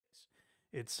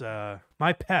It's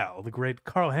my pal, the great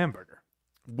Karl Hamburger.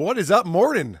 What is up,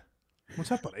 Morton? What's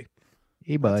up, buddy?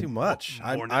 Hey, bud. Not too much.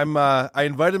 Morning. I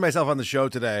invited myself on the show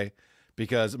today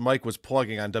because Mike was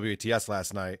plugging on WATS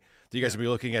last night that you guys will be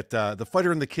looking at The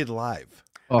Fighter and the Kid live.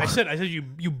 Oh, I said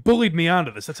you bullied me onto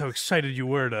this. That's how excited you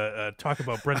were to talk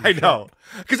about Brendan. I know.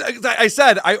 Because I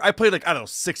said I played like, I don't know,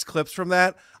 6 clips from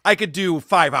that. I could do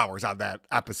 5 hours on that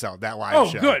episode, that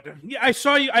live show. Oh, good. Yeah, I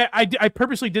saw you. I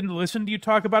purposely didn't listen to you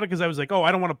talk about it because I was like, oh,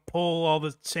 I don't want to pull all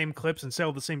the same clips and say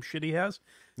all the same shit he has.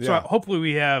 So Yeah. hopefully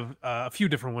we have a few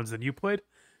different ones than you played.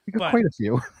 you got but- quite a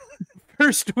few.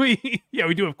 First, we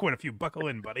do have quite a few. Buckle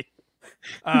in, buddy.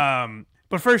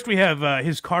 But first, we have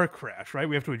his car crash, right?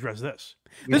 We have to address this.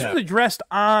 This was addressed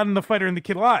on The Fighter and the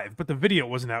Kid Live, but the video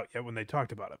wasn't out yet when they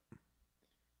talked about it.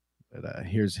 But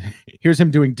here's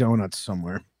him doing donuts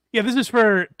somewhere. Yeah, this is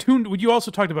for Toon. You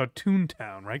also talked about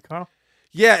Toontown, right, Karl?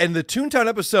 Yeah, and the Toontown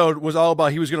episode was all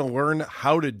about he was going to learn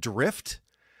how to drift.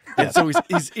 And so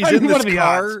he's in What this are the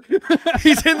car.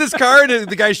 He's in this car, and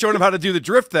the guy's showing him how to do the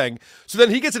drift thing. So then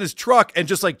he gets in his truck and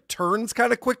just like turns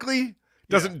kind of quickly,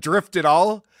 doesn't drift at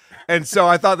all. And so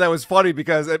I thought that was funny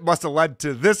because it must have led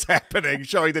to this happening,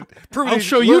 showing that proving I'll he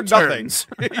show you learned nothing. turns.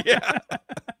 Yeah.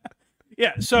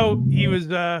 Yeah, so he was.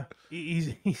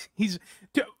 He's.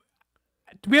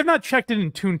 We have not checked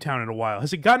in Toontown in a while.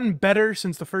 Has it gotten better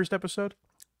since the first episode?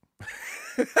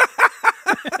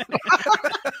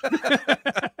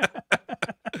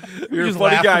 You're a just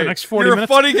funny laugh for guy. the next 40 You're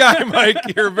minutes? a funny guy,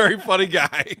 Mike. You're a very funny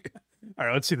guy. All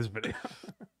right, let's see this video.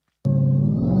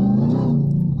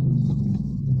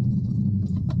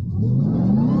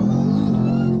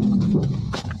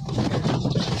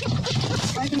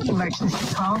 Starting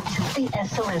emergency call to the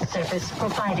SOS service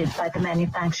provided by the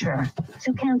manufacturer.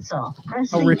 To cancel,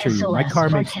 press How the rich are you? SOS My car or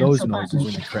makes those cancel noises button.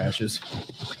 when it crashes.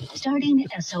 Starting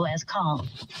SOS call.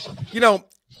 You know,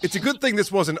 it's a good thing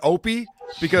this wasn't Opie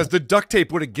because the duct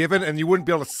tape would have given and you wouldn't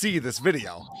be able to see this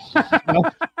video.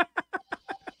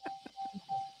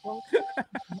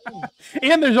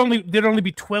 And there'd only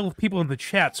be 12 people in the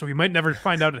chat, so we might never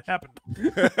find out it happened.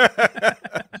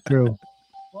 True.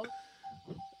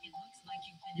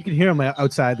 You can hear him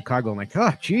outside the car going like,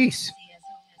 "Oh, jeez."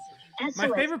 My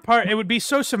SOS favorite part, it would be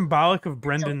so symbolic of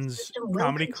Brendan's system will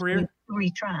comedy continue career. to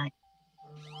Retry.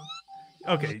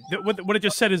 Okay, what it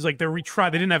just said is like they're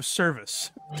retry. They didn't have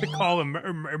service to call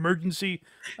emergency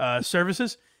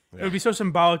services. It would be so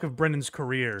symbolic of Brendan's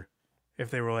career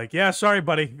if they were like, "Yeah, sorry,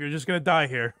 buddy, you're just gonna die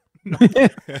here."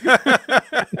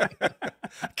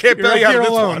 Can't You're bail you up out here of this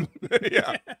alone. one.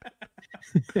 Yeah.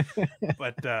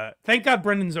 But thank God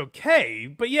Brendan's okay.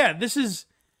 But yeah, this is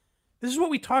what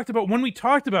we talked about when we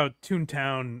talked about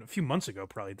Toontown a few months ago,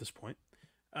 probably at this point.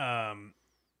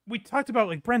 We talked about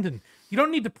like, Brendan, you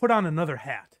don't need to put on another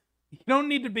hat. You don't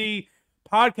need to be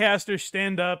podcaster,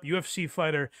 stand-up, UFC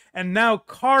fighter, and now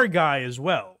car guy as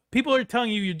well. People are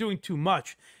telling you you're doing too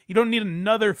much. You don't need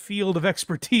another field of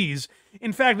expertise.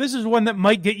 In fact, this is one that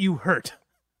might get you hurt.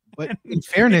 But in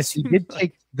fairness, he did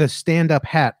take the stand-up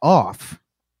hat off,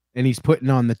 and he's putting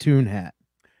on the Toon hat.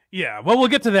 Yeah, well, we'll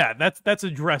get to that. That's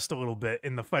addressed a little bit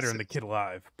in The Fighter and the Kid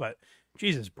Alive. But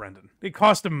Jesus, Brendan, it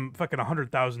cost him fucking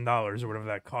 $100,000 or whatever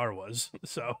that car was.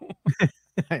 So,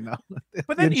 I know.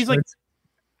 but then he's like,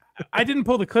 I didn't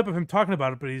pull the clip of him talking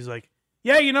about it, but he's like,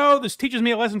 yeah, you know, this teaches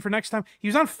me a lesson for next time. He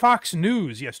was on Fox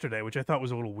News yesterday, which I thought was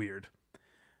a little weird.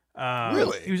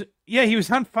 Really? He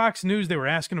was on Fox News. They were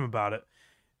asking him about it,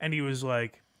 and he was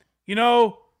like, you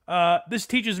know, this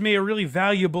teaches me a really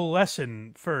valuable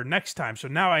lesson for next time. So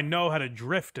now I know how to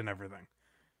drift and everything.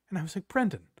 And I was like,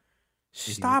 Brendan,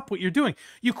 stop what you're doing.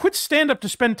 You quit stand-up to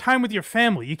spend time with your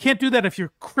family. You can't do that if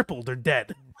you're crippled or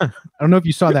dead. I don't know if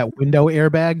you saw that window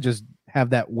airbag just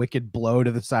have that wicked blow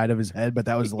to the side of his head, but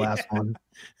that was the last one.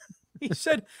 He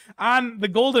said on the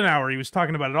Golden Hour, he was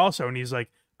talking about it also, and he's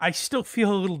like, I still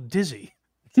feel a little dizzy.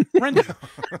 Brendan,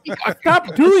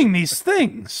 stop doing these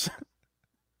things.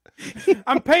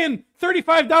 I'm paying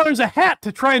 $35 a hat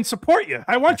to try and support you.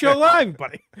 I want you alive,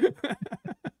 buddy.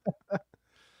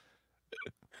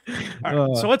 All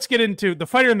right, so let's get into The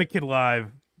Fighter and the Kid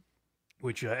Live,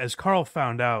 which, as Karl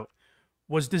found out,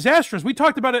 was disastrous. We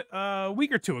talked about it a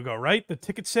week or two ago, right? The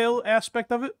ticket sale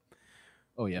aspect of it.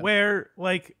 Oh, yeah. Where,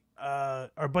 like,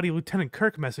 our buddy Lieutenant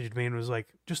Kirk messaged me and was like,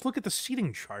 just look at the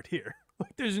seating chart here.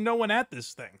 Like, there's no one at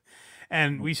this thing.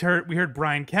 And we heard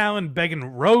Bryan Callen begging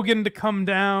Rogan to come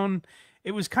down.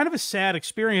 It was kind of a sad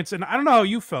experience. And I don't know how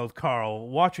you felt, Karl,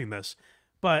 watching this,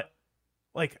 but,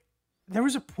 like, there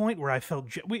was a point where I felt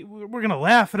we're going to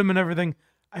laugh at him and everything.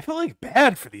 I felt like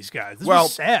bad for these guys. This Well,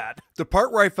 was sad. The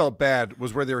part where I felt bad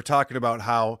was where they were talking about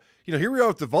how, here we are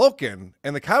with the Vulcan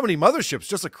and the comedy mothership's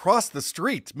just across the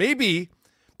street. Maybe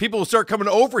people will start coming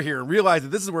over here and realize that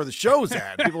this is where the show's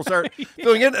at. People will start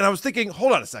filling in. And I was thinking,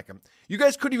 hold on a second. You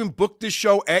guys couldn't even book this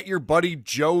show at your buddy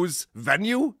Joe's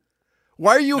venue?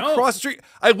 Why are you across the street?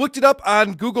 I looked it up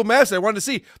on Google Maps. I wanted to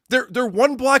see. They're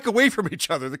 1 block away from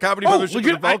each other, the comedy mothership and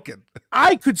the Vulcan.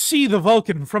 I could see the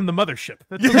Vulcan from the mothership.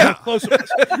 That's how close it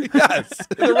was. Yes,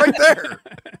 they're right there.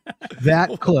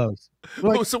 That close.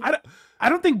 Oh, so I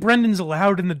don't think Brendan's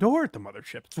allowed in the door at the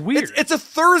mothership. It's weird. It's a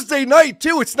Thursday night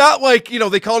too. It's not like,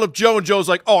 they called up Joe and Joe's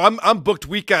like, oh, I'm booked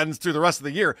weekends through the rest of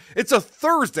the year. It's a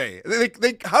Thursday.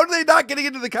 How are they not getting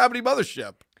into the comedy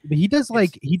mothership? He does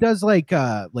like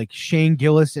Shane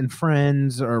Gillis and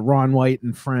Friends or Ron White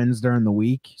and Friends during the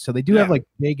week. So they do have like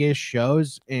big-ish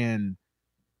shows,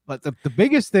 but the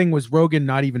biggest thing was Rogan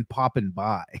not even popping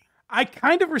by. I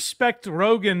kind of respect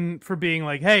Rogan for being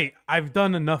like, hey, I've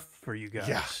done enough for you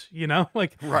guys. Yeah.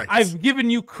 Right. I've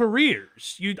given you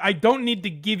careers. I don't need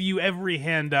to give you every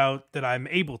handout that I'm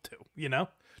able to,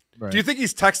 Right. Do you think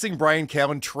he's texting Bryan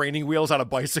Callen training wheels on a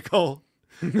bicycle?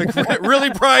 Like, really,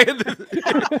 Bryan?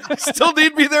 Still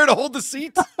need me there to hold the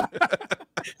seat?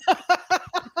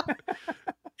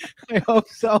 I hope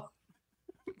so.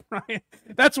 Right.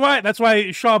 That's why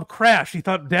Schaub crashed. He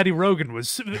thought Daddy Rogan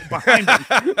was behind him.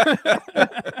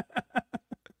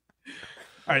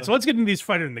 All right, so let's get into these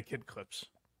fighter and the kid clips.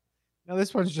 No,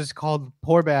 this one's just called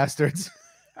Poor Bastards.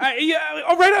 Right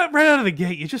out of the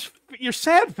gate, you're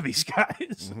sad for these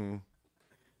guys. Mm-hmm.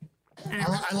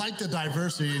 I like the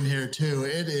diversity in here too.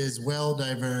 It is well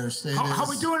diverse. How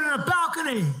we doing in a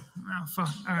balcony? Oh, fuck.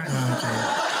 All right.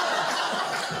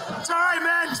 It's all right,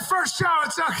 man. It's first show.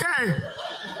 It's okay.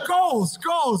 Goals.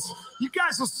 You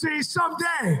guys will see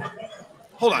someday.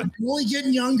 Hold on. You're only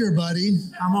getting younger, buddy.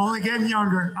 I'm only getting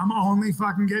younger. I'm only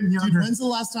fucking getting Dude, younger. when's the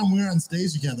last time we were on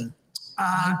stage together?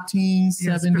 Yeah,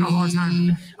 it's been a long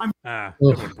 1970. time.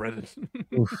 Good one, Brendan.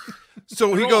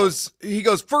 So he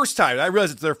goes first time. I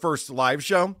realize it's their first live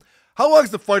show. How long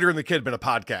has the fighter and the kid been a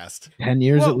podcast? 10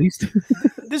 years at least.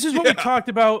 This is what we talked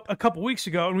about a couple weeks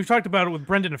ago, and we've talked about it with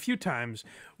Brendan a few times,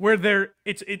 where they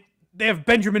have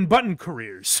Benjamin Button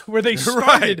careers, where they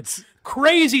started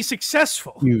crazy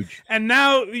successful. Huge. And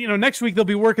now, next week they'll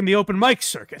be working the open mic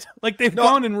circuit. Like they've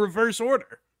gone in reverse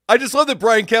order. I just love that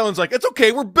Bryan Callen's like, it's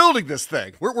okay, we're building this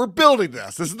thing. We're building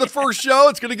this. This is the first show.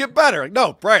 It's going to get better. Like,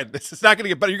 no, Bryan, this is not going to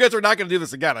get better. You guys are not going to do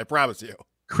this again. I promise you.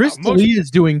 Chris D'Elia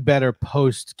is doing better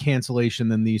post cancellation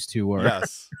than these two were.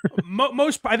 Yes.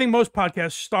 I think most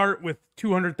podcasts start with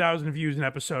 200,000 views an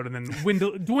episode and then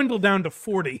dwindle down to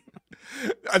 40.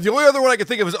 The only other one I can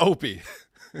think of is Opie.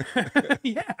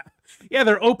 Yeah,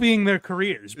 they're opieing their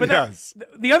careers. But yes.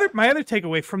 My other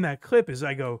takeaway from that clip is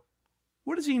I go,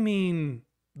 what does he mean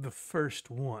the first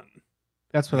one?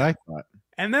 That's what I thought.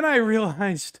 And then I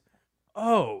realized,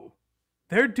 oh,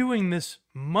 they're doing this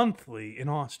monthly in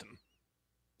Austin.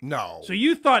 No. So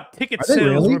you thought ticket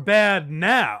sales were bad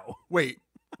now. Wait.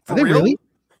 Are they really?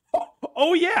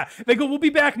 Oh, yeah. They go, we'll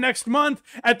be back next month.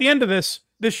 At the end of this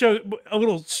show, a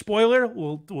little spoiler,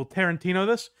 we'll Tarantino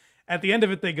this. At the end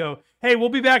of it, they go, hey, we'll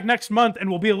be back next month, and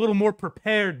we'll be a little more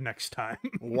prepared next time.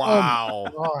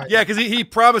 Wow. Yeah, because he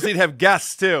promised he'd have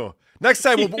guests, too. Next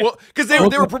time, because they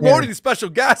were promoting these special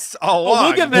guests all along.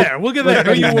 We'll get there. We'll get there.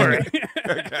 Don't you worry.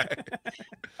 Okay.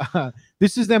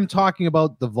 This is them talking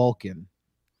about the Vulcan.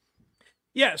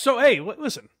 Yeah, so, hey,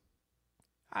 listen.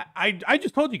 I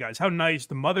just told you guys how nice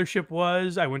the mothership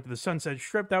was. I went to the Sunset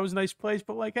Strip. That was a nice place.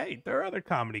 But, hey, there are other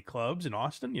comedy clubs in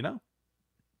Austin,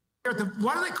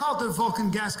 Why do they call it the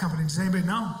Vulcan Gas Company? Does anybody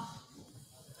know?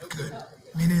 Good.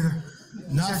 Me neither.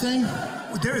 Nothing?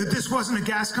 This wasn't a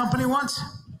gas company once?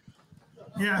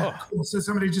 Yeah. Cool. So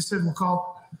somebody just said, we'll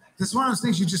call this is one of those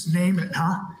things you just name it,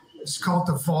 huh? Just call it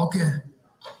the Vulcan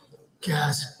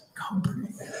Gas Company.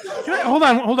 Hold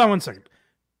on 1 second.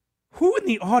 Who in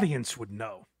the audience would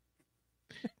know?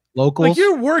 Locals? Like,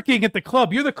 you're working at the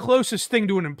club. You're the closest thing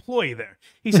to an employee there.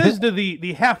 He says to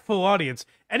the half-full audience,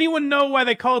 anyone know why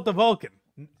they call it the Vulcan?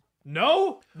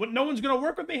 No? No one's going to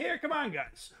work with me here? Come on,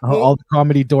 guys. All the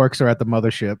comedy dorks are at the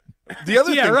mothership. The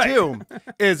other thing, too,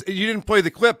 is you didn't play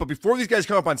the clip, but before these guys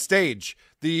come up on stage,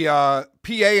 the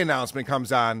PA announcement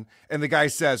comes on, and the guy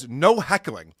says, no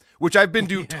heckling, which I've been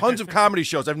to tons of comedy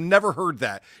shows. I've never heard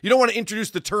that. You don't want to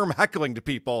introduce the term heckling to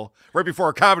people right before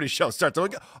a comedy show starts. They're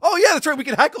like, oh, yeah, that's right. We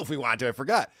can heckle if we want to. I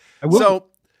forgot. So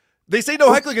they say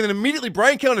no heckling, and then immediately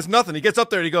Bryan Callen is nothing. He gets up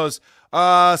there and he goes,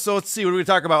 So let's see. What do we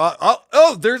talk about?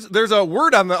 There's a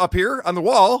word up here on the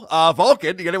wall.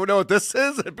 Vulcan. Do you anyone know what this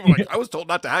is? And people are like, I was told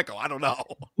not to heckle. I don't know.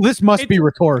 This must be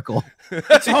rhetorical.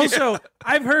 It's also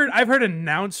I've heard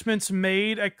announcements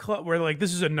made at club where like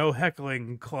this is a no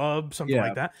heckling club, something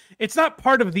like that. It's not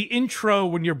part of the intro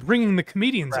when you're bringing the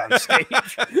comedians on stage.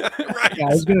 Right. Yeah, I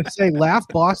was gonna say, Laugh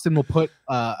Boston will put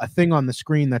a thing on the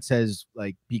screen that says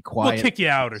like "Be quiet." We'll kick you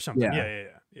out or something.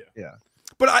 Yeah.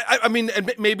 But I mean,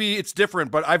 and maybe it's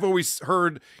different, but I've always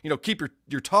heard, keep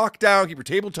your talk down, keep your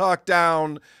table talk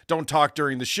down, don't talk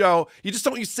during the show. You just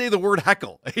don't say the word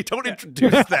heckle. You don't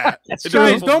introduce that.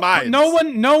 Guys,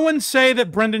 no one say that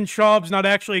Brendan Schaub's not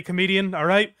actually a comedian, all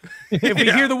right? If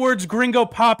we hear the words gringo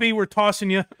poppy, we're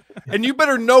tossing you. And you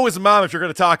better know his mom if you're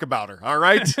going to talk about her, all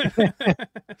right?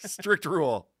 Strict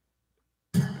rule.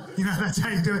 That's how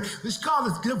you do it. Just call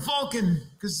it the Vulcan,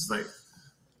 because it's like,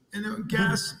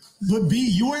 gas. But B,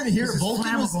 you weren't here.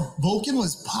 Vulcan Vulcan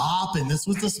was popping. This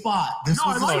was the spot.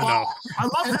 I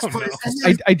love this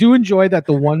place. I do enjoy that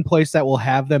the one place that will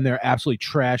have them, they're absolutely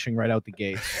trashing right out the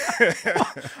gate.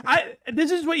 This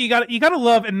is what you gotta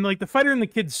love, and like the Fighter and the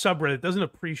Kids subreddit doesn't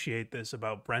appreciate this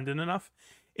about Brendan enough.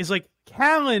 Is like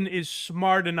Callen is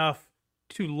smart enough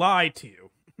to lie to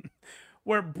you,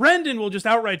 where Brendan will just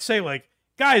outright say like,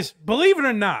 guys, believe it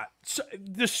or not,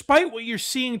 despite what you're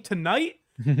seeing tonight,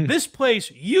 this place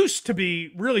used to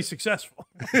be really successful.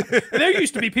 There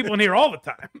used to be people in here all the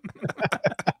time.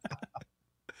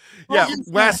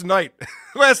 Last night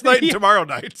and tomorrow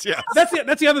night. Yeah, that's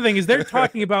the other thing is they're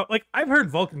talking about like I've heard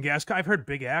Vulcan Gas, I've heard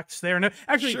big acts there, and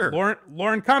actually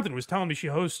Lauren Compton was telling me she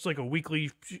hosts like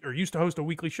used to host a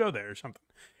weekly show there or something,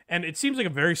 and it seems like a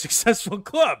very successful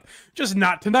club. Just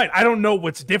not tonight. I don't know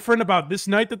what's different about this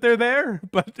night that they're there,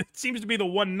 but it seems to be the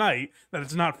one night that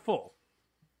it's not full.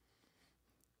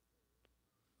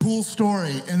 Cool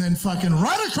story, and then fucking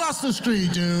right across the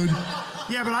street, dude.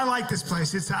 Yeah, but I like this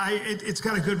place. It's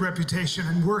got a good reputation,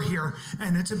 and we're here,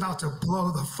 and it's about to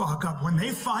blow the fuck up. When they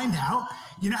find out,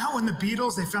 you know how when the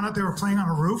Beatles, they found out they were playing on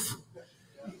a roof?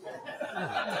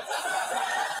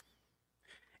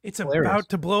 It's about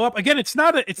to blow up. Again, it's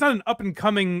not an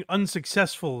up-and-coming,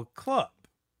 unsuccessful club.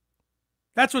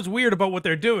 That's what's weird about what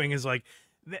they're doing is like,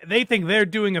 they think they're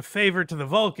doing a favor to the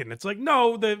Vulcan. It's like,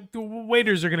 no, the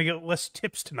waiters are going to get less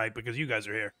tips tonight because you guys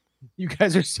are here. You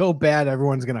guys are so bad,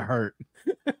 everyone's going to hurt.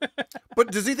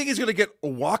 But does he think he's going to get a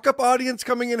walk-up audience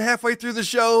coming in halfway through the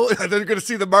show? And they're going to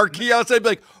see the marquee outside and be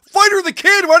like, Fighter the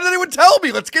Kid, why didn't anyone tell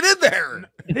me? Let's get in there.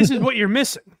 This is what you're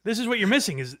missing. This is what you're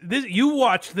missing is this. You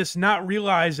watch this not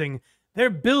realizing they're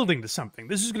building to something.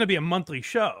 This is going to be a monthly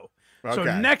show. Okay. So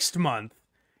next month,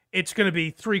 it's going to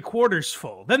be 3/4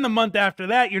 full. Then the month after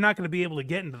that, you're not going to be able to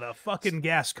get into the fucking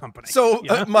gas company. So,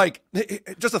 Mike,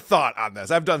 just a thought on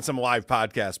this. I've done some live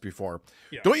podcasts before.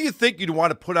 Yeah. Don't you think you'd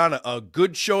want to put on a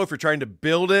good show if you're trying to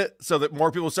build it so that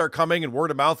more people start coming and word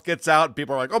of mouth gets out and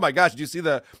people are like, oh my gosh, did you see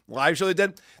the live show they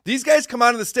did? These guys come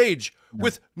out on the stage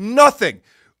with nothing.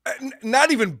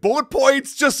 Not even bullet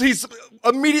points. Just he's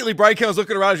immediately, Bryan Callen's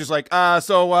looking around, just like,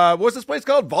 what's this place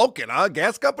called? Vulcan, huh?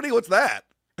 Gas company? What's that?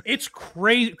 It's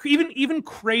crazy. Even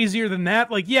crazier than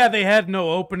that. Like, yeah, they had no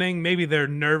opening. Maybe they're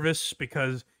nervous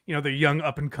because, they're young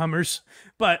up-and-comers.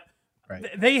 But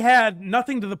they had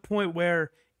nothing to the point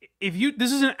where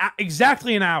this is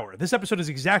exactly an hour. This episode is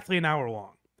exactly an hour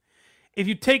long. If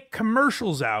you take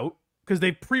commercials out, because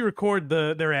they pre-record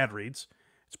their ad reads,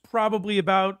 it's probably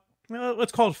about,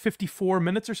 let's call it 54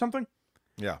 minutes or something.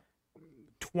 Yeah.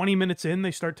 20 minutes in,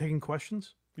 they start taking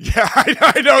questions. Yeah,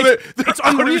 I know that it's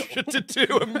unreal shit to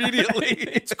do immediately.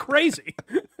 It's crazy.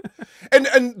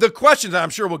 And the questions, I'm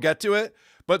sure we'll get to it,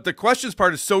 but the questions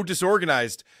part is so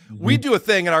disorganized. Mm-hmm. We do a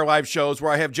thing in our live shows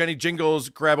where I have Jenny Jingles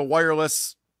grab a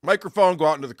wireless microphone, go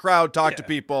out into the crowd, talk to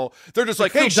people. They're just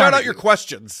like, hey, shout out your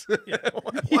questions.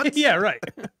 Yeah, yeah, right.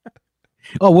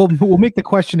 Oh, we'll make the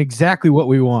question exactly what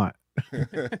we want. Here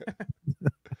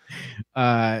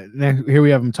we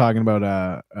have them talking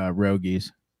about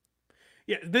Rogies.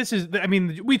 Yeah,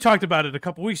 we talked about it a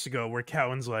couple weeks ago where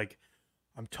Callen's like,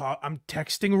 I'm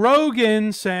texting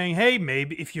Rogan saying, hey,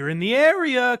 maybe if you're in the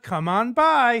area, come on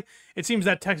by. It seems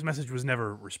that text message was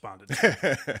never responded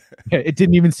to. It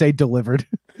didn't even say delivered.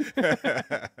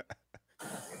 I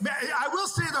will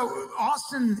say, though,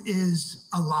 Austin is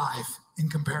alive in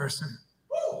comparison.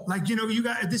 Like, you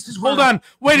guys, this is where... Hold on.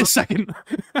 Wait a second.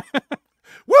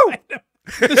 Woo!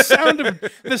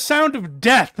 The sound of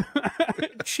death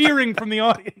cheering from the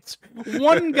audience.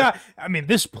 One guy,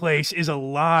 this place is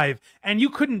alive, and you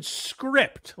couldn't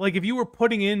script. Like if you were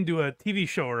putting into a TV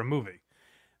show or a movie,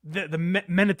 the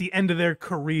men at the end of their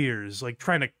careers, like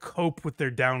trying to cope with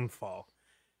their downfall.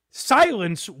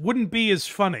 silence wouldn't be as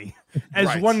funny as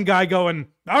Right. one guy going,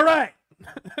 "All right,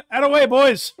 out of way,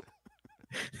 boys."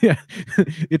 Yeah,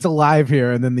 it's alive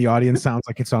here, and then the audience sounds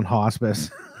like it's on hospice.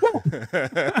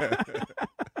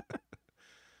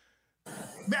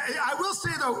 I will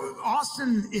say though,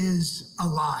 Austin is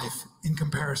alive in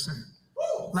comparison.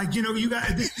 Like, you know, you got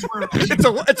this is where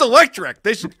It's electric.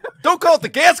 They should don't call it the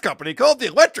gas company. Call it the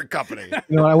electric company.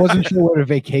 You know, I wasn't sure where to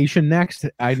vacation next.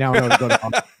 I now know to go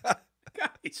to.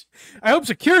 Guys, I hope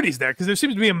security's there because there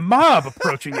seems to be a mob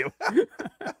approaching you.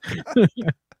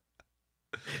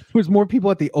 There was more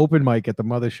people at the open mic at the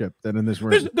mothership than in this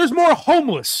room. There's more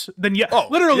homeless than yet. Oh,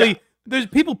 Literally, yeah. there's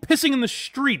people pissing in the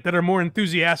street that are more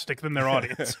enthusiastic than their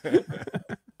audience.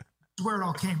 where it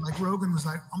all came. Like Rogan was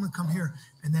like, I'm gonna come here,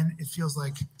 and then it feels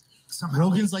like somehow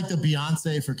Rogan's like the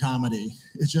Beyonce for comedy.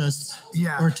 It's just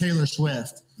Yeah. or Taylor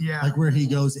Swift. Yeah. Like where he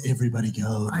goes, everybody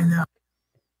goes. I know.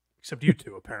 Except you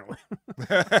two, apparently.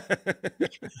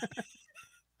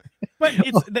 But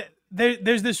it's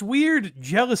there's this weird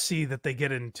jealousy that they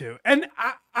get into, and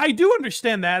I do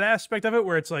understand that aspect of it,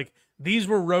 where it's like these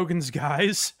were Rogan's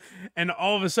guys, and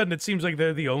all of a sudden it seems like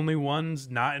they're the only ones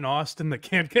not in Austin that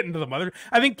can't get into the mother.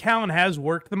 I think Callen has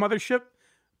worked the mothership,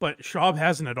 but Schaub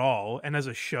hasn't at all, and as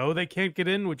a show they can't get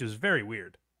in, which is very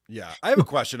weird. Yeah, I have a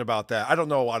question about that. I don't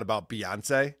know a lot about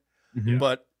Beyonce,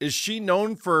 but is she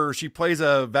known for she plays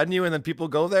a venue and then people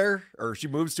go there, or she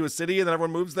moves to a city and then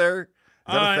everyone moves there?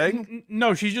 Is that a thing?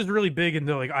 No, she's just really big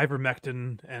into like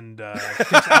ivermectin and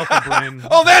takes alpha-brain.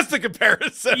 Oh, that's the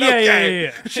comparison. Yeah, okay.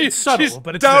 yeah. It's subtle, she's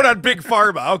but it's down there. on Big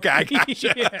Pharma. Okay, I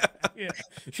gotcha. Yeah.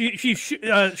 She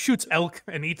shoots elk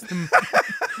and eats them.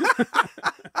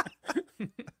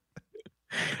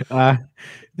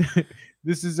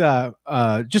 This is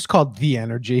just called The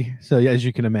Energy. So as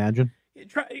you can imagine.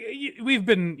 We've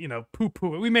been,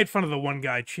 poo-poo. We made fun of the one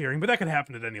guy cheering, but that could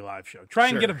happen at any live show. Try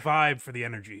and get a vibe for the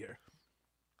energy here.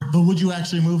 But would you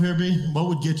actually move here, B? What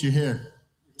would get you here?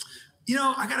 You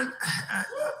know,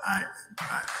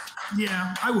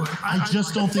 yeah, I would. I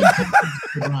just don't think. I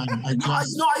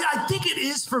think it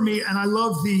is for me, and I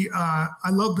love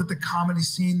that the comedy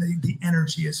scene, the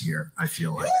energy is here. I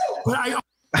feel like, but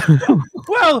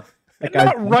well,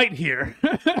 not right here.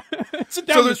 It's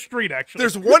down the street, actually.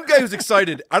 There's one guy who's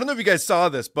excited. I don't know if you guys saw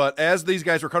this, but as these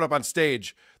guys were coming up on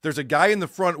stage, there's a guy in the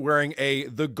front wearing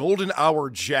the Golden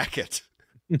Hour jacket.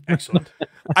 Excellent.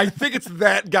 I think it's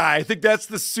that guy. I think that's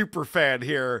the super fan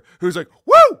here who's like,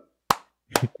 woo!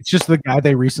 It's just the guy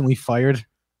they recently fired.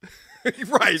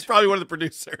 Right. He's probably one of the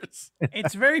producers.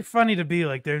 It's very funny to be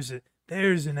like, there's an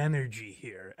energy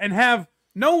here, and have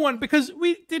no one, because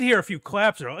we did hear a few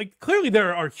claps. Like, clearly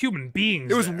there are human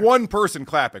beings. It was there. one person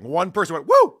clapping. One person went,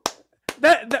 woo!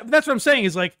 That's what I'm saying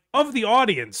is, like, of the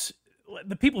audience,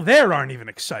 the people there aren't even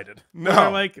excited. No.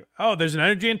 They're like, oh, there's an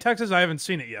energy in Texas? I haven't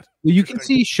seen it yet. Well, you can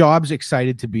see Schaub's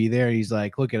excited to be there. He's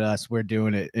like, look at us, we're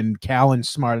doing it. And Callen's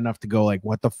smart enough to go like,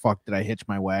 what the fuck did I hitch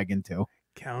my wagon to?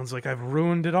 Callen's like, I've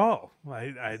ruined it all.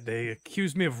 They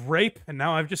accused me of rape, and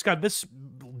now I've just got this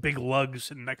big lug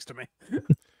sitting next to me.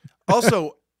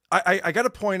 Also, I got to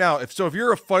point out, if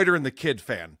you're a Fighter and the Kid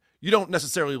fan, you don't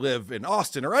necessarily live in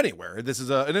Austin or anywhere. This is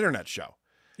an internet show.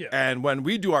 Yeah. And when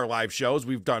we do our live shows,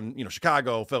 we've done,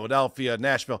 Chicago, Philadelphia,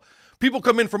 Nashville. People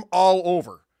come in from all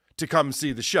over to come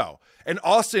see the show. And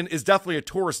Austin is definitely a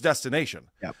tourist destination.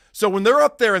 Yep. So when they're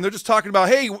up there and they're just talking about,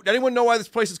 hey, anyone know why this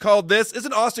place is called this?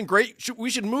 Isn't Austin great? We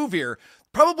should move here.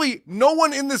 Probably no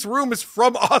one in this room is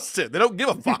from Austin. They don't give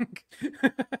a fuck.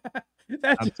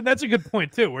 That's a good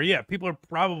point too, where people are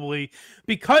probably,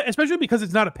 especially because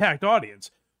it's not a packed audience,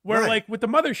 where Right. like with the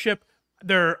mothership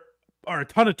there are a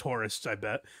ton of tourists, I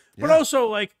bet, but Yeah. also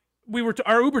like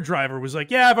our Uber driver was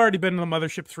like, yeah, I've already been to the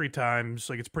mothership 3 times,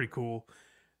 like it's pretty cool.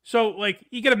 So like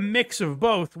you get a mix of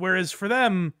both, whereas for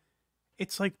them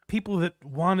it's like people that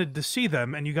wanted to see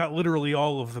them, and you got literally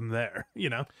all of them there.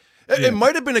 It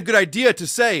might have been a good idea to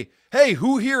say, hey,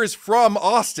 who here is from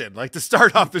Austin? Like to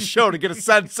start off the show to get a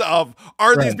sense of,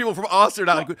 are these people from Austin or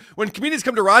not? Like, when comedians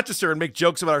come to Rochester and make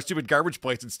jokes about our stupid garbage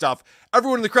plates and stuff,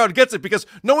 everyone in the crowd gets it because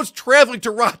no one's traveling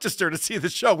to Rochester to see the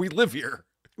show. We live here.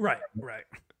 Right.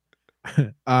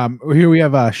 Here we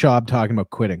have Schaub talking about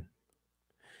quitting.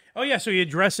 Oh yeah, so he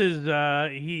addresses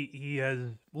he has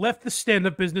left the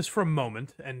stand-up business for a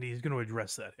moment, and he's going to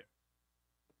address that here.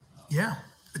 Yeah.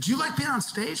 Do you like being on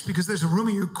stage? Because there's a rumor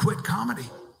you quit comedy.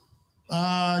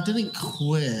 Didn't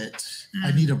quit.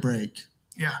 I need a break.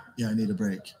 Yeah. Yeah, I need a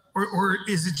break. Or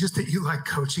is it just that you like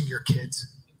coaching your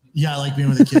kids? Yeah, I like being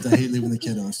with the kids. I hate leaving the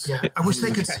kiddos. Yeah. I wish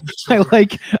they could see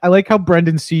I like how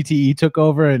Brendan CTE took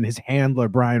over and his handler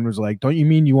Bryan was like, don't you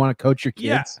mean you want to coach your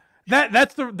kids? Yeah.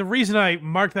 That's the reason I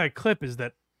marked that clip is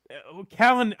that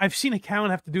Callen, I've seen Callen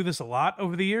have to do this a lot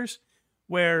over the years,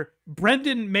 where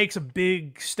Brendan makes a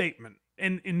big statement.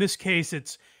 And in this case,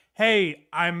 it's, hey,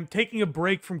 I'm taking a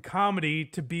break from comedy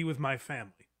to be with my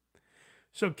family.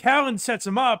 So Callen sets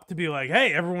him up to be like,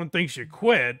 hey, everyone thinks you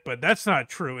quit, but that's not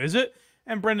true, is it?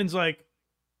 And Brendan's like,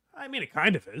 I mean, it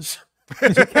kind of is. So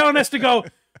Callen has to go,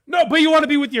 no, but you want to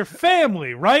be with your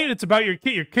family, right? It's about your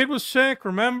kid. Your kid was sick,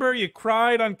 remember? You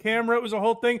cried on camera. It was a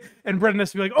whole thing. And Brendan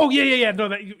has to be like, oh, yeah.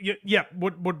 No, yeah.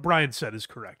 What Bryan said is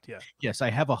correct, yeah. Yes, I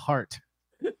have a heart.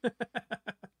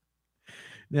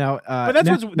 Now, but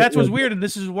that's what's weird, and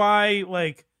this is why,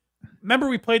 like, remember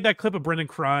we played that clip of Brendan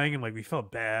crying, and like we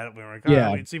felt bad. We were like, oh,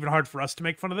 yeah, it's even hard for us to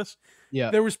make fun of this.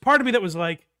 Yeah, there was part of me that was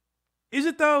like, is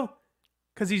it though?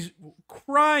 Because he's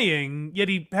crying, yet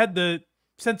he had the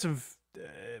sense of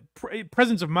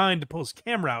presence of mind to pull his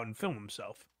camera out and film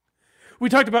himself. Me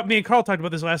and Karl talked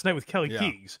about this last night with Kelly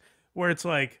Keys, where it's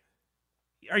like,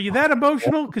 are you that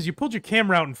emotional? Because you pulled your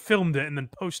camera out and filmed it and then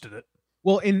posted it.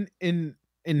 Well,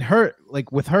 in her,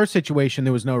 like with her situation,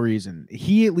 there was no reason.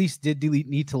 He at least did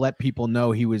need to let people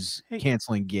know he was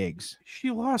canceling gigs. She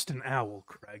lost an owl,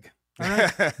 Craig. All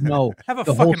right? No, have a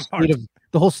fucking heart.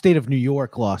 The whole state of New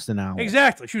York lost an owl.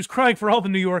 Exactly. She was crying for all the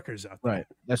New Yorkers out there. Right.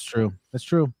 That's true. That's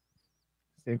true.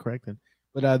 Stand corrected.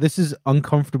 But this is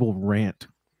uncomfortable rant.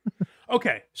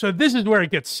 Okay, so this is where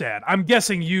it gets sad. I'm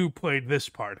guessing you played this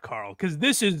part, Karl, because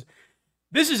this is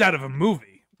out of a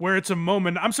movie where it's a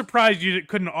moment. I'm surprised you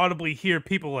couldn't audibly hear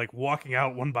people like walking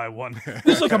out one by one.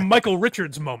 This is like a Michael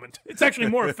Richards moment. It's actually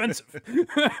more offensive.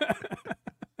 What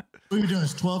are you doing?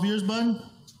 It's 12 years, bud?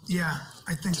 Yeah,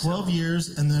 I think 12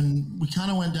 years, and then we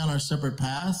kind of went down our separate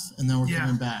paths, and then we're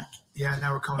coming back. Yeah,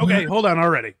 now we're coming back. Okay, back. hold on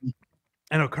already.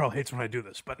 I know Karl hates when I do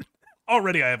this, but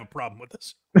already I have a problem with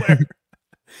this. Where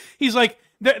he's like,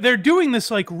 they're doing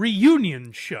this like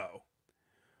reunion show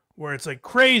where it's like,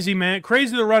 crazy, man,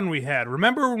 crazy the run we had.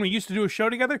 Remember when we used to do a show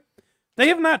together? They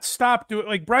have not stopped doing,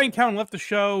 like, Bryan Callen left the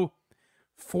show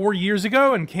 4 years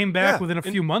ago and came back within a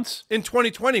few months. In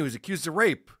 2020, he was accused of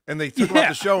rape, and they took him off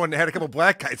the show and had a couple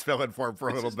black guys fill in for him for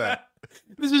a little bit.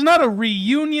 This is not a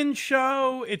reunion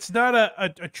show. It's not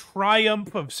a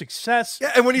triumph of success.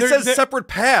 Yeah, and when he says separate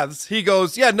paths, he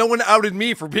goes, yeah, no one outed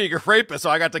me for being a rapist, so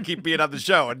I got to keep being on the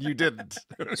show, and you didn't.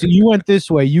 So you went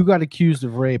this way. You got accused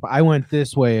of rape. I went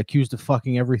this way, accused of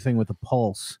fucking everything with a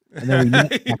pulse. And then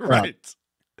we right.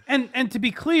 And to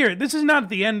be clear, this is not at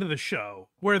the end of the show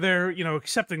where they're,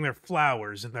 accepting their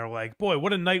flowers and they're like, boy,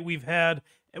 what a night we've had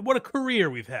and what a career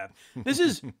we've had. This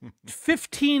is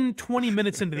 15, 20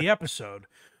 minutes into the episode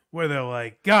where they're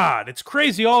like, God, it's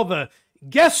crazy all the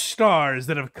guest stars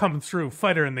that have come through,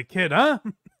 Fighter and the Kid, huh?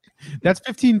 That's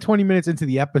 15, 20 minutes into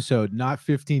the episode, not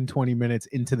 15, 20 minutes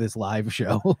into this live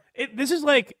show. This is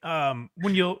like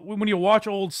when you watch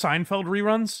old Seinfeld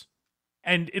reruns.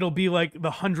 And it'll be like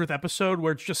the 100th episode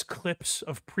where it's just clips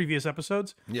of previous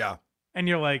episodes. Yeah. And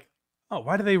you're like, oh,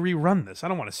 why do they rerun this? I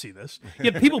don't want to see this.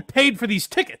 Yet people paid for these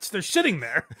tickets. They're sitting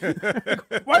there.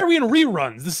 Why are we in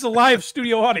reruns? This is a live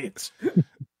studio audience.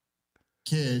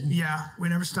 Kid. Yeah, we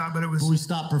never stopped, but we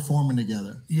stopped performing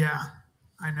together. Yeah,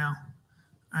 I know.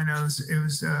 It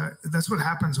was that's what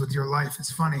happens with your life.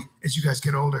 It's funny as you guys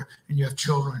get older and you have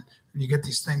children and you get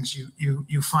these things,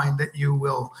 you find that you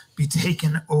will be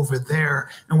taken over there.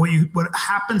 And what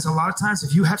happens a lot of times,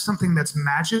 if you have something that's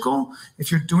magical,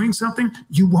 if you're doing something,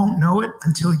 you won't know it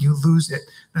until you lose it.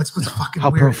 That's what's fucking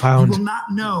weird. Profound. You will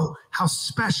not know how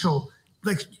special.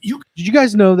 Like you. Did you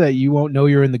guys know that you won't know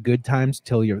you're in the good times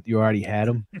till you already had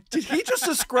them? Did he just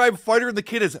describe Fighter and the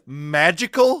Kid as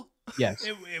magical? Yes.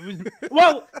 It was.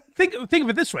 Well, think of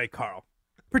it this way, Karl.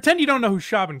 Pretend you don't know who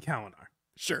Schaub and Callen are.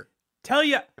 Sure. Tell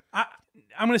you, I'm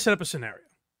going to set up a scenario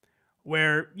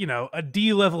where, a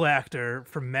D-level actor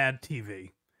from Mad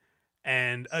TV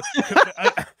and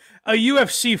a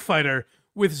UFC fighter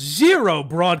with zero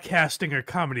broadcasting or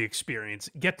comedy experience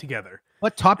get together.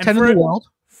 What, top 10 in the world?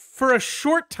 For a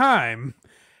short time,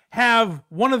 have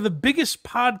one of the biggest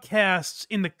podcasts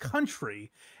in the country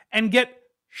and get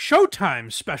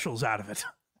Showtime specials out of it.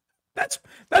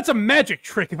 That's a magic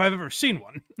trick if I've ever seen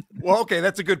one. Well, okay,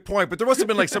 that's a good point. But there must have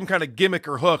been like some kind of gimmick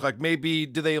or hook. Like maybe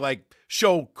do they like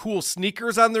show cool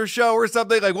sneakers on their show or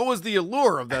something? Like what was the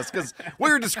allure of this? Because what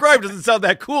you're describing doesn't sound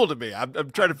that cool to me.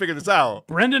 I'm trying to figure this out.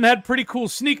 Brendan had pretty cool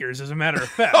sneakers, as a matter of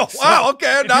fact. Oh wow,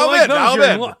 okay, now I'm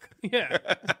in. Look, yeah.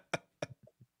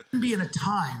 Be in a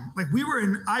time like we were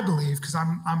in, I believe, because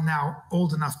I'm now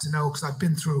old enough to know, because I've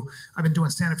been doing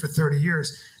stand-up for 30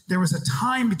 years. There was a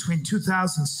time between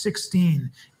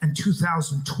 2016 and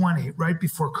 2020, right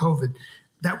before COVID,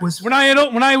 that was when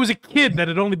I was a kid that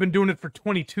had only been doing it for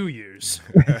 22 years.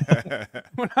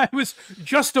 When I was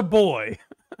just a boy.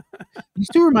 You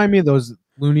still remind me of those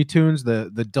Looney Tunes,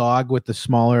 the dog with the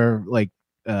smaller like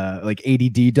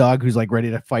ADD dog who's like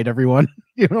ready to fight everyone.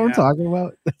 You know what I'm talking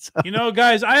about? You know,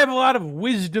 guys, I have a lot of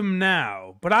wisdom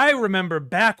now, but I remember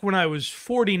back when I was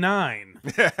 49,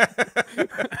 and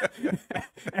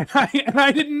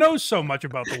I didn't know so much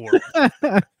about the world.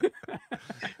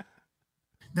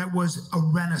 That was a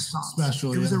renaissance.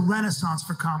 Special, it was a renaissance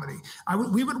for comedy.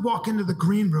 We would walk into the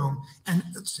green room, and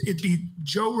it'd be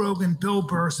Joe Rogan, Bill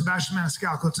Burr, Sebastian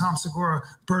Maniscalco, Tom Segura,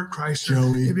 Bert Kreischer,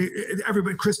 Joey,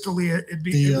 everybody, Chris D'Elia. It'd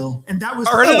be, Theo. and that was.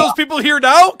 Are any of those people here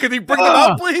now? Can you bring them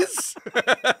out, please?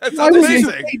 That's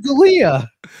amazing.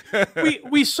 D'Elia.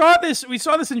 We saw this in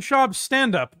Schaub's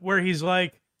stand-up where he's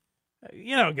like,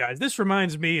 you know, guys, this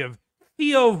reminds me of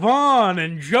Theo Vaughn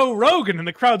and Joe Rogan, and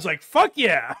the crowd's like, fuck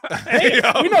yeah. Hey,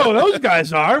 we know who those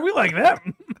guys are. We like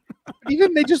them.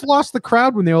 Even they just lost the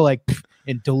crowd when they were like, pfft,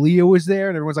 and D'Elia was there,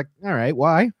 and everyone's like, all right,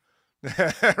 why?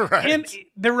 Right. And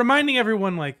they're reminding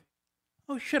everyone like,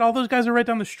 oh shit, all those guys are right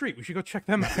down the street. We should go check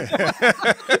them out.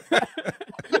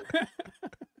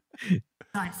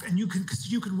 And you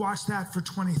could watch that for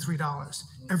 $23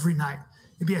 every night.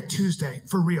 It'd be a Tuesday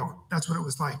for real. That's what it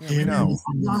was like. You know,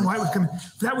 Ron White would come.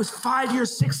 That was 5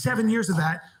 years, 6, 7 years of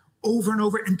that over and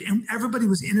over. And everybody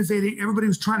was innovating. Everybody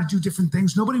was trying to do different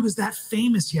things. Nobody was that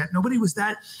famous yet. Nobody was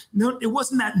that. No, it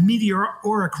wasn't that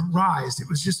meteoric rise. It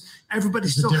was just everybody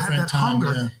still had that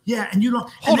hunger. Yeah, and you don't.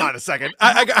 Hold on a second.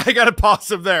 I got to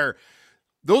pause him there.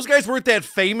 Those guys weren't that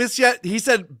famous yet. He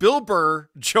said Bill Burr,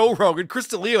 Joe Rogan, Chris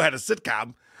D'Elia had a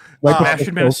sitcom.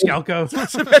 Sebastian Maniscalco.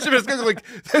 Sebastian Maniscalco, like,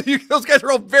 those guys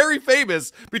are all very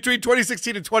famous between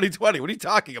 2016 and 2020. What are you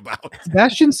talking about?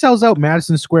 Sebastian sells out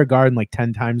Madison Square Garden like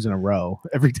 10 times in a row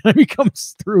every time he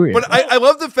comes through here. But I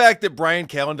love the fact that Bryan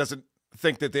Callen doesn't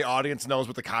think that the audience knows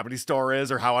what the Comedy Store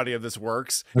is or how any of this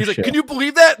works. He's like, can you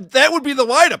believe that? That would be the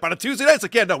lineup on a Tuesday night. It's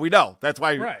like, yeah, no, we know. That's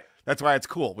why. Right. That's why it's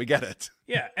cool. We get it.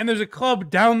 Yeah, and there's a club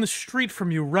down the street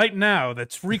from you right now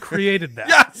that's recreated that.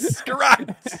 Yes, correct.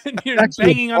 And you're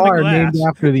banging on the glass. Named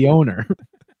after the owner.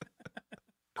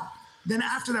 Then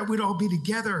after that, we'd all be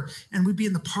together, and we'd be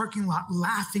in the parking lot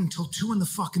laughing till 2 in the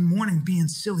fucking morning, being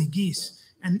silly geese.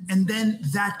 And then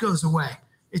that goes away.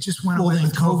 It just went away. Then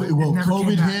with COVID. Well, It never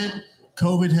came back.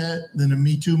 COVID hit, then the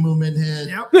Me Too movement hit.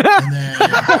 Yep. And then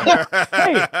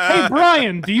hey,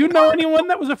 Bryan, do you know anyone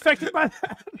that was affected by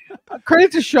that?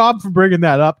 Credit to Schaub for bringing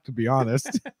that up, to be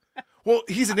honest. Well,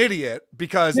 he's an idiot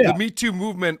because the Me Too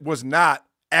movement was not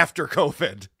after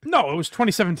COVID. No, it was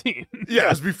 2017. Yeah, it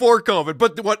was before COVID.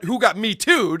 But who got Me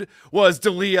Too'd was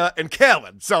D'Elia and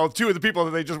Callen. So two of the people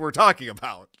that they just were talking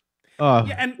about.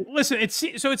 Yeah, and listen, it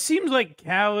seems like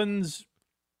Callen's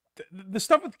the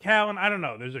stuff with Callen, I don't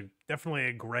know. There's definitely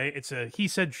a gray. It's a he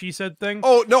said she said thing.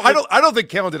 Oh no, I don't think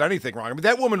Callen did anything wrong. I mean,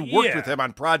 that woman worked with him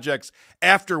on projects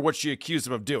after what she accused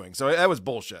him of doing. So that was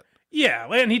bullshit.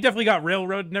 Yeah, and he definitely got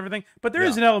railroaded and everything. But there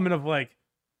is an element of like,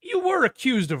 you were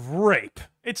accused of rape.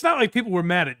 It's not like people were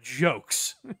mad at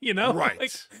jokes, you know? Right.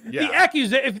 Like, yeah.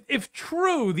 If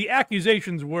true, the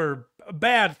accusations were a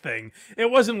bad thing.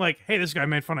 It wasn't like, hey, this guy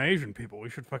made fun of Asian people.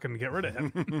 We should fucking get rid of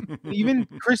him. Even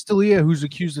Chris D'Elia, who's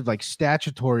accused of like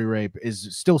statutory rape,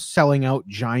 is still selling out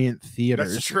giant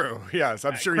theaters. That's true. Yes,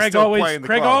 I'm sure Craig he's still playing the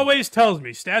Craig club. always tells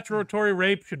me statutory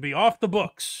rape should be off the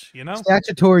books, you know?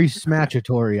 Statutory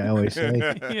smatchatory, I always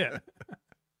say. Yeah.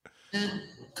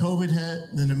 COVID hit,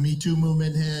 then the Me Too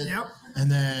movement hit. Yep. And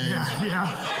then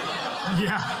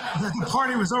the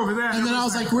party was over there. And then I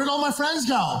was like, where'd all my friends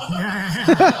go?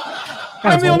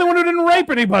 I'm the only one who didn't rape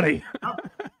anybody. But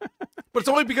it's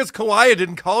only because Kawhi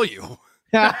didn't call you.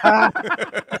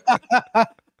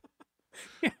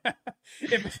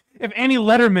 If Annie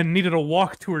Letterman needed a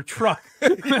walk to her truck.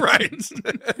 Right.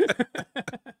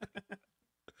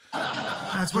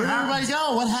 That's what Where'd everybody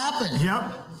go? What happened?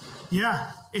 Yep.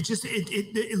 Yeah. It just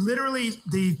it literally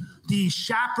the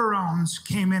chaperones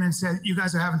came in and said, "You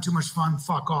guys are having too much fun.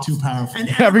 Fuck off." Too powerful. And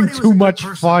having too much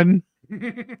fun.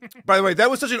 By the way, that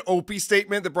was such an Opie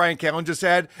statement that Bryan Callen just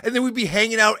had. And then we'd be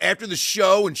hanging out after the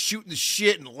show and shooting the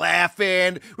shit and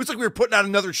laughing. It was like we were putting on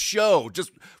another show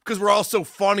just because we're all so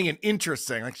funny and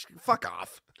interesting. Like, fuck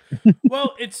off.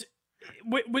 Well,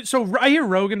 so I hear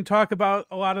Rogan talk about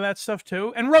a lot of that stuff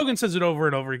too. And Rogan says it over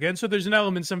and over again. So there's an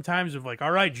element sometimes of like,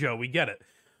 all right, Joe, we get it.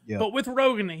 Yeah. But with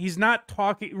Rogan, he's not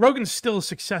talking. Rogan's still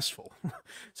successful.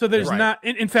 So there's not,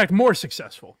 in fact, more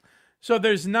successful. So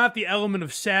there's not the element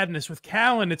of sadness. With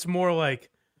Callen, it's more like,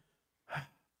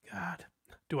 God,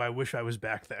 do I wish I was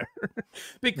back there?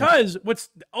 Because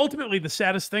what's ultimately the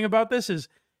saddest thing about this is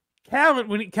Callen,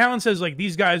 when Callen says like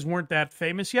these guys weren't that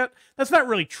famous yet, that's not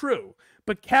really true.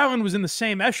 But Callen was in the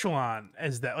same echelon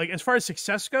as that. Like as far as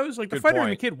success goes, like the Good Fighter and the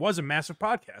point. Kid was a massive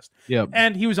podcast. Yep.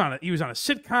 And he was on a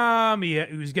sitcom.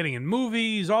 He was getting in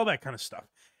movies, all that kind of stuff.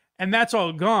 And that's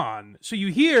all gone. So you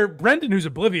hear Brendan, who's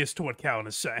oblivious to what Callen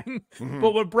is saying,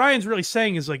 but what Bryan's really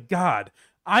saying is like, God,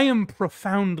 I am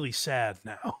profoundly sad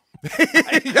now.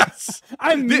 Yes.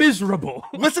 I'm miserable.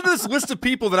 Listen to this list of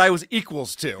people that I was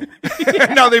equals to.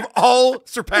 Now they've all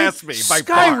surpassed me by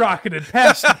far. Skyrocketed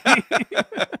past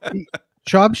me.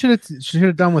 Schaub should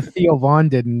have done what Theo Vaughn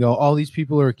did and go, all these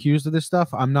people are accused of this stuff.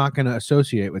 I'm not going to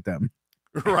associate with them.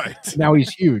 Right. Now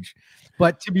he's huge.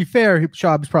 But to be fair,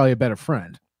 Schaub's probably a better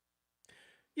friend.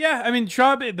 Yeah, I mean,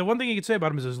 Schaub, the one thing you could say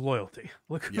about him is his loyalty.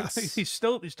 Look, Yes. he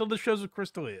still does shows with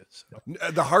Chris D'Elia. So.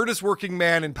 The hardest working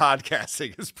man in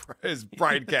podcasting is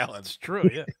Bryan Callen. It's true,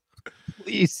 yeah.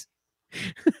 Please.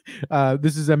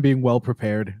 This is them being well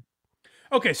prepared.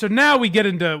 Okay, so now we get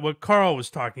into what Karl was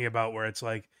talking about, where it's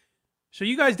like, so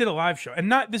you guys did a live show,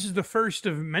 and this is the first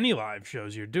of many live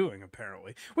shows you're doing,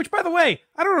 apparently. Which, by the way,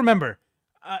 I don't remember.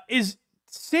 Is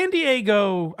San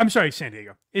Diego?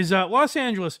 Is Los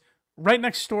Angeles right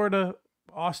next door to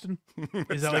Austin?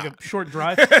 Is that like a short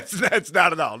drive? That's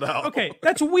not at all, no. Okay,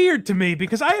 that's weird to me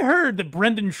because I heard that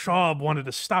Brendan Schaub wanted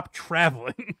to stop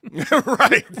traveling.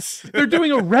 Right. They're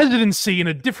doing a residency in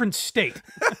a different state.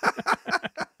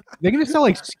 They're gonna sell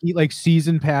like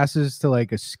season passes to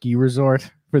like a ski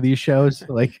resort for these shows.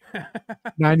 Like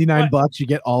 $99, you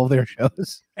get all of their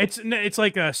shows. It's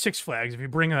like Six Flags. If you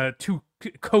bring 2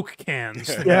 Coke cans,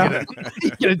 Yeah, you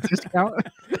get a discount.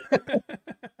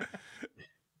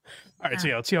 All right, so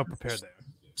yeah, let's see how prepared they are.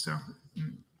 So,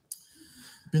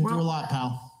 Been through a lot,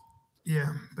 pal.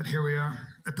 yeah, but here we are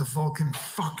at the Vulcan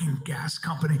fucking gas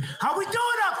company. How we doing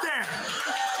up there?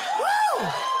 Woo!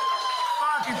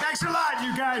 Fucking thanks a lot,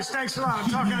 you guys. Thanks a lot. I'm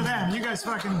talking to them. You guys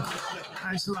fucking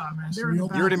thanks a lot, man. They're in the You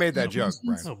already back. made that joke,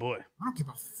 Brian. Oh boy. I don't give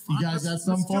a fuck. You guys got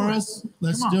something do for it. us?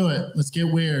 Let's Come do on. it. Let's get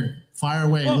weird. Fire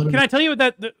away. Well, Literally. can I tell you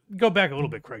what go back a little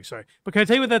bit, Craig? Sorry, but can I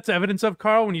tell you what that's evidence of,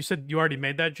 Karl? When you said you already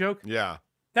made that joke, Yeah.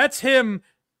 that's him.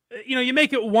 You know, you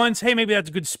make it once. Hey, maybe that's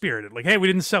good spirited. Like, hey, we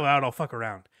didn't sell out. I'll fuck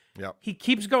around. Yep. He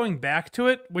keeps going back to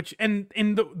it, which and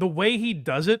in the way he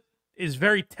does it is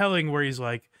very telling. Where he's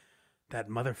like, that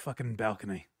motherfucking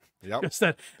balcony. Yep. Just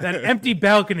that empty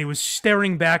balcony was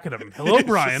staring back at him. Hello,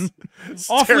 Bryan. Just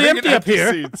Awfully staring at empty up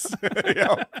here. seats.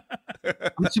 Yep.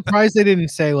 I'm surprised they didn't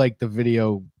say like the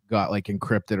video got like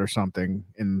encrypted or something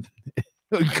and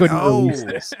couldn't release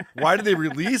this. Why did they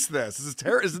release this? This is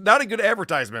terrible. This is not a good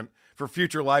advertisement for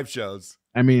future live shows.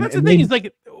 I mean, That's the and thing. they- Is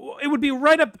like it would be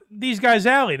right up these guys'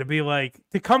 alley to be like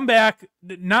to come back,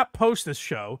 not post this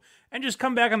show, and just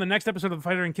come back on the next episode of the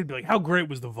Fighter and Kid. Be like, how great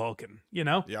was the Vulcan? You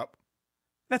know, Yep.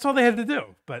 that's all they had to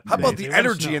do. But How about the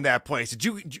energy in that place? Did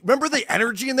you remember the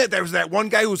energy in that? There was that one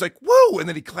guy who was like, "Whoa!" and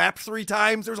then he clapped 3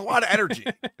 times. There was a lot of energy.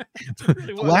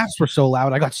 the laughs were so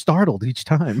loud, I got startled each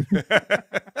time.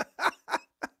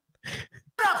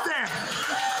 Up there.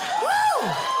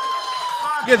 Woo!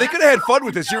 Yeah, they could have had fun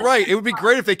with this. You're right. It would be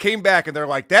great if they came back and they're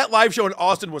like, that live show in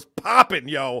Austin was popping,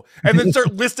 yo. And then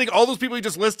start listing all those people you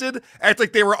just listed, act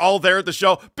like they were all there at the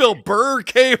show. Bill Burr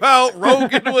came out.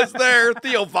 Rogan was there.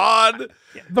 Theo Vaughn.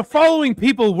 The following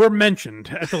people were mentioned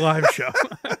at the live show.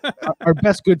 Our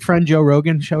best good friend Joe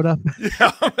Rogan showed up.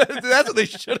 Yeah, that's what they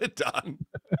should have done.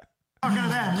 Talking to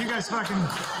them. You guys fucking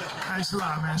thanks a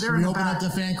lot, man. They're Should in we the open back. up the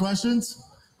fan questions?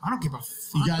 I don't give a fuck.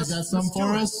 You guys got something for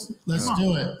do it. us? Let's Come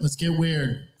do it. Let's get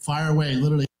weird. Fire away.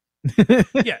 Literally.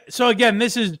 Yeah. So again,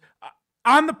 this is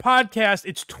on the podcast.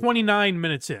 It's 29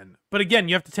 minutes in, but again,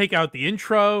 you have to take out the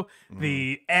intro,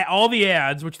 all the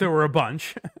ads, which there were a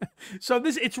bunch. So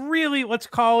it's really, let's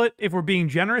call it, if we're being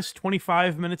generous,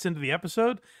 25 minutes into the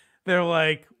episode. They're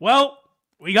like, well,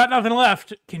 we got nothing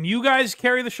left. Can you guys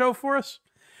carry the show for us?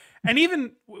 And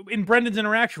even in Brendan's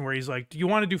interaction where he's like, do you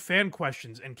want to do fan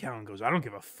questions? And Callen goes, I don't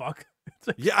give a fuck. It's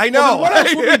like, Yeah, I well, know. then what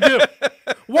else would we do?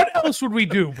 What else would we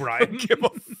do, Bryan? Give a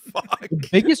fuck. The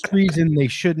biggest reason they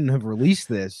shouldn't have released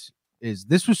this is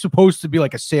this was supposed to be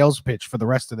like a sales pitch for the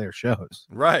rest of their shows.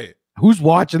 Right. Who's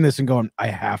watching this and going, I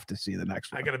have to see the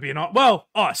next I one? gotta be well,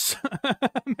 us.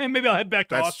 Maybe I'll head back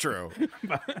to That's Austin. true.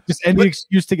 Just any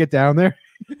excuse to get down there.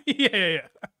 Yeah.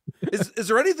 Is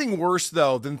there anything worse,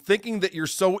 though, than thinking that you're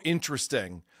so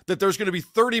interesting that there's going to be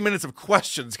 30 minutes of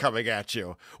questions coming at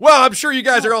you? Well, I'm sure you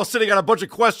guys are all sitting on a bunch of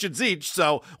questions each,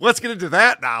 so let's get into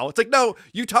that now. It's like, no,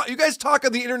 you guys talk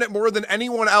on the internet more than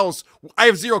anyone else. I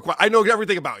have 0 questions. I know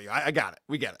everything about you. I got it.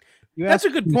 We get it. That's a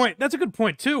good point. That's a good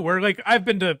point too. Where like I've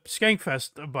been to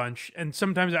Skankfest a bunch, and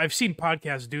sometimes I've seen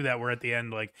podcasts do that. Where at the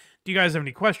end, like, do you guys have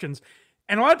any questions?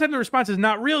 And a lot of times the response is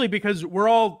not really, because we're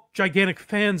all gigantic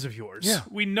fans of yours. Yeah.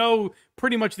 We know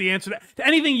pretty much the answer to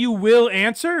anything you will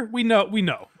answer. We know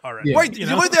already. Yeah. Right.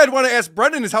 The only thing I'd want to ask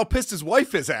Brendan is how pissed his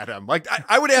wife is at him. Like,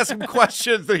 I would ask him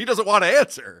questions that he doesn't want to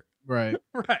answer. Right.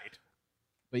 Right.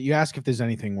 But you ask if there's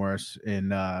anything worse,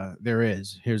 and there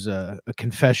is. Here's a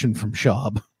confession from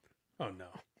Schaub. Oh no.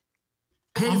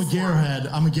 I'm a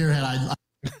gearhead.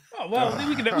 Oh well,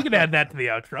 we can add that to the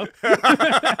outro.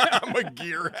 I'm a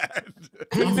gearhead.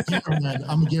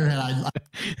 I'm a gearhead.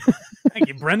 Thank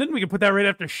you, Brendan. We can put that right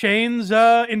after Shane's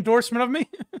endorsement of me.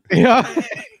 Yeah.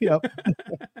 Yep.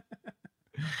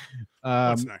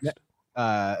 What's next?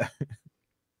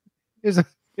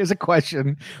 Here's a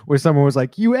question where someone was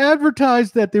like, "You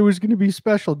advertised that there was going to be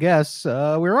special guests.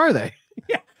 Where are they?"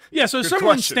 Yeah, so Good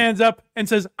someone question. stands up and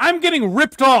says, "I'm getting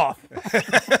ripped off."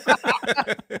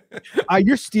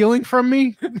 You're stealing from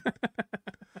me?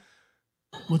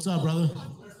 What's up, brother?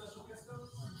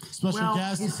 Special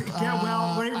guest.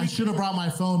 I should have brought my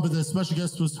phone, but the special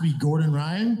guest was supposed to be Gordon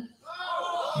Ryan.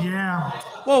 Yeah.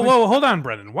 Whoa, hold on,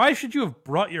 Brendan. Why should you have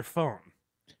brought your phone?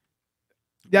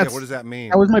 Yeah, what does that mean?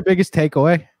 That was my biggest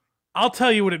takeaway. I'll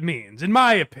tell you what it means, in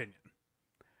my opinion.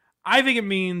 I think it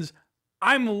means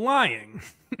I'm lying.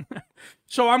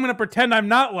 So I'm going to pretend I'm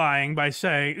not lying by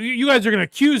saying, you guys are going to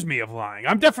accuse me of lying.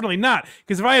 I'm definitely not,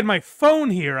 because if I had my phone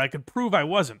here, I could prove I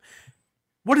wasn't.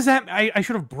 What does that mean? I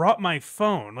should have brought my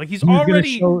phone. Like, he was going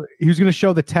to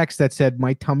show the text that said,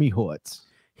 "My tummy hurts."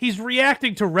 He's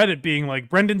reacting to Reddit being like,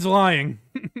 Brendan's lying.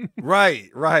 Right.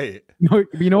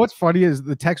 You know what's funny is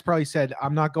the text probably said,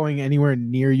 "I'm not going anywhere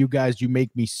near you guys. You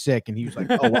make me sick." And he was like,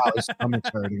 "Oh, wow, his stomach's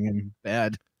hurting and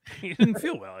bad." He didn't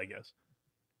feel well, I guess.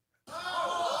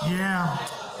 Yeah.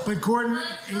 But Gordon,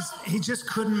 he just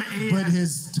couldn't. But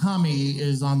his tummy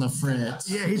is on the fritz.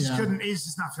 Yeah, he just couldn't. He's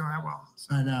just not feeling that well.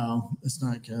 So. I know. It's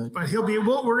not good. But he'll be.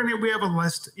 We have a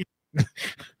list.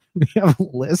 We have a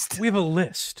list. We have a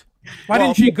list. Why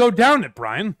didn't you go down it,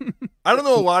 Bryan? I don't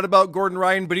know a lot about Gordon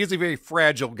Ryan, but he's a very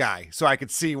fragile guy, so I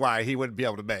could see why he wouldn't be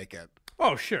able to make it.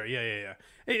 Oh, sure. Yeah.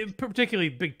 Particularly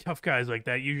big, tough guys like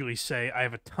that usually say, "I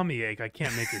have a tummy ache. I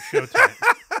can't make your show tonight."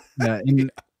 Yeah,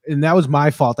 and that was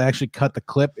my fault. I actually cut the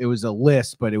clip. It was a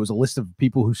list, but it was a list of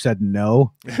people who said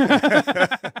no.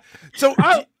 So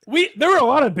there were a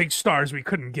lot of big stars we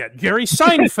couldn't get. Jerry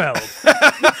Seinfeld.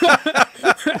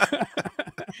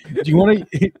 Do you want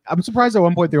to? I'm surprised at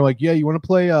one point they were like, "Yeah, you want to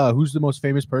play who's the most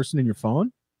famous person in your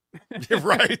phone?"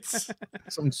 Right.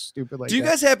 Something stupid like that. Do you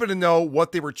guys happen to know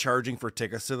what they were charging for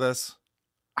tickets to this?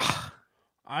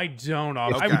 I don't know.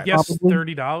 Okay. I would guess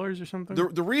Probably. $30 or something.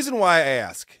 The reason why I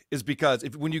ask is because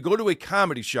when you go to a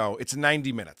comedy show, it's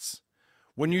 90 minutes.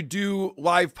 When you do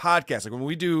live podcasts, like when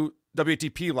we do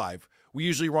WATP live, we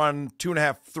usually run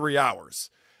 2.5, 3 hours.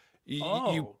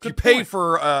 You pay point.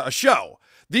 for a show.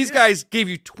 These guys gave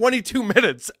you 22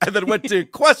 minutes and then went to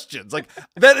questions. Like,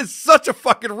 that is such a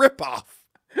fucking ripoff.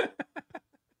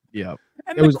 Yeah.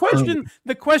 And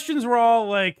the questions were all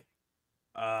like,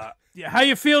 yeah, how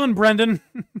you feeling, Brendan?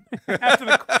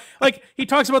 Like, he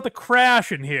talks about the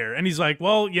crash in here, and he's like,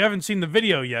 "Well, you haven't seen the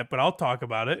video yet, but I'll talk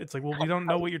about it." It's like, well, we don't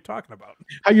know what you're talking about.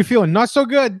 How you feeling? Not so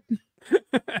good.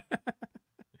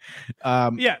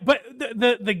 Yeah, but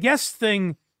the guest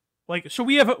thing, like, so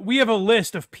we have a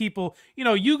list of people. You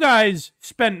know, you guys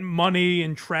spent money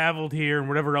and traveled here and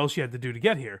whatever else you had to do to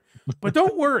get here. But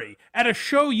don't worry, at a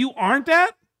show you aren't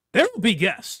at, there will be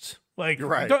guests. Like, You're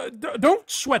right. Don't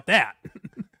sweat that.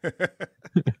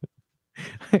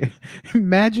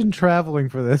 Imagine traveling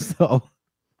for this though.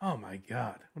 Oh my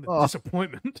God, what a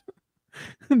disappointment.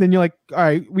 And then you're like, all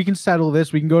right, we can settle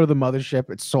this. We can go to the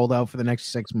mothership. It's sold out for the next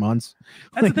 6 months.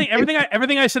 That's the thing.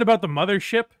 Everything I said about the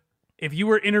mothership, if you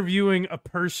were interviewing a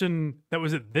person that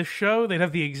was at this show, they'd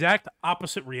have the exact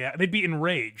opposite reaction. They'd be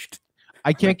enraged.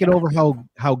 I can't get over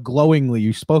how glowingly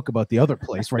you spoke about the other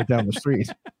place right down the street.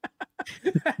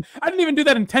 I didn't even do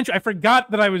that intentionally. I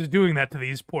forgot that I was doing that to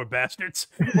these poor bastards,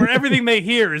 where everything they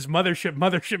hear is mothership,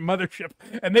 mothership, mothership,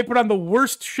 and they put on the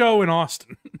worst show in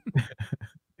Austin.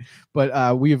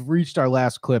 But we have reached our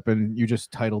last clip, and you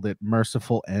just titled it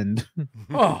 "Merciful End."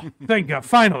 Oh, thank God!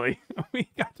 Finally, we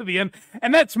got to the end,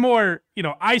 and that's more. You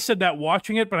know, I said that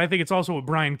watching it, but I think it's also what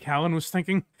Bryan Callen was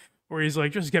thinking, where he's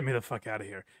like, "Just get me the fuck out of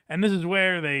here." And this is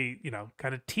where they, you know,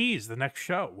 kind of tease the next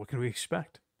show. What can we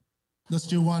expect? Let's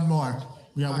do one more.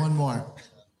 We got one more.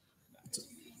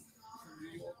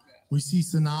 We see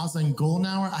Sanaz and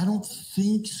Goldenhour. I don't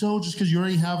think so, just because you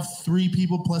already have 3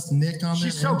 people plus Nick on there.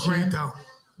 She's so great, though.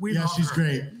 Yeah, she's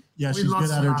great. Yeah, We she's love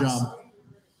good at her Sanaz. job.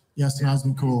 Yeah, Sanaz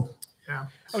been cool. Yeah.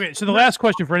 Okay, so the last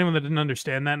question for anyone that didn't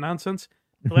understand that nonsense,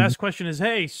 the last question is,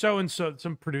 hey, so-and-so,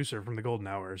 some producer from the Golden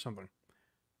Hour or something.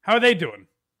 How are they doing?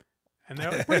 And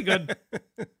they're like, pretty good.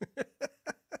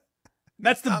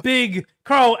 That's the big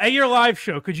Karl at your live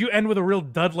show. Could you end with a real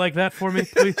dud like that for me,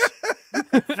 please?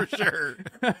 For sure.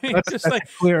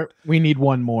 That's clear. We need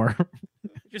one more.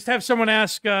 Just have someone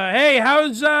ask, "Hey,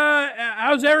 how's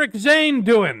Eric Zane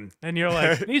doing?" And you're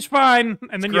like, "He's fine,"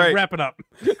 and then you wrap it up.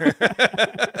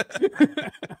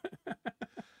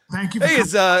 Thank you. Hey,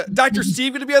 is Dr.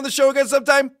 Steve going to be on the show again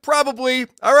sometime? Probably.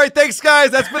 All right, thanks,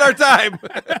 guys. That's been our time.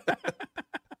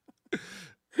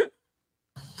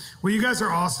 Well, you guys are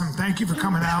awesome. Thank you for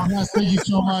coming out. Yes, thank you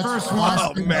so much.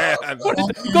 Oh, man.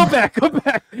 Go back.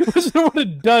 Listen to what a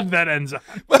dud that ends on.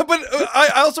 But I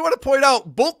also want to point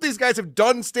out, both these guys have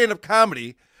done stand-up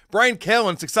comedy. Bryan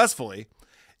Callen successfully.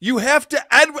 You have to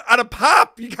end on a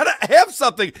pop. You got to have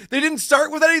something. They didn't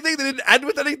start with anything. They didn't end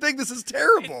with anything. This is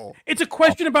terrible. It's a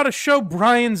question about a show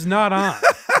Bryan's not on.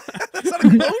 That's not a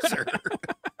closer.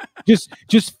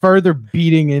 just further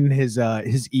beating in his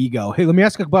ego. Hey, let me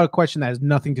ask about a question that has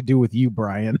nothing to do with you,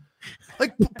 Bryan.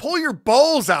 Like, pull your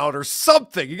balls out or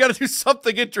something. You got to do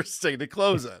something interesting to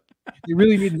close it. You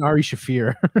really need an Ari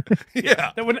Shafir.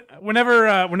 Yeah.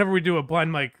 Whenever we do a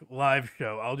blind mic live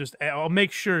show, I'll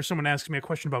make sure someone asks me a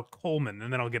question about Coleman,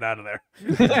 and then I'll get out of there.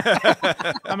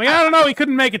 I'm like, I don't know, he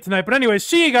couldn't make it tonight, but anyway,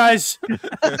 see you guys.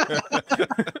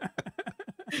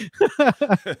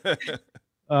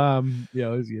 Yeah, I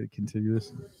was gonna continue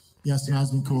this. Yes, it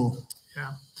has been cool.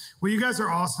 Yeah. Well, you guys are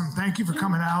awesome. Thank you for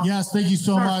coming out. Yes, thank you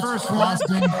so much.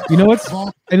 Austin. You know what's?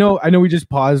 I know we just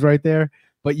paused right there,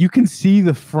 but you can see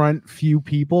the front few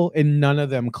people, and none of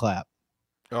them clap.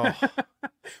 Oh.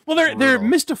 Well, they're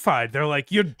mystified. They're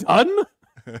like, "You're done?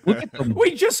 Look at them.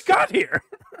 We just got here."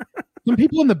 Some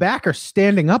people in the back are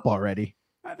standing up already.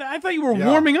 I thought you were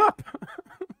warming up.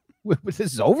 Was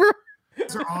this over? You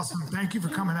guys are awesome. Thank you for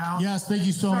coming out. Yes, thank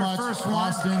you so much.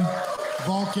 Austin,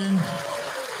 Vulcan.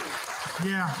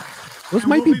 Yeah. Those And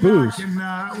might we'll be booze.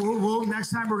 back, and we'll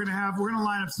next time we're gonna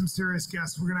line up some serious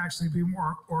guests. We're gonna actually be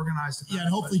more organized. Yeah, and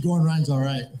hopefully Gordon Ryan's all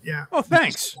right. Yeah. Oh,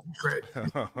 thanks. Great. And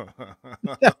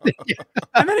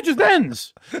then it just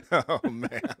ends. Oh,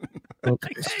 man.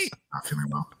 Hey. Not feeling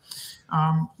well.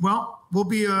 Well, we'll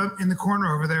be in the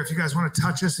corner over there if you guys want to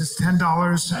touch us. It's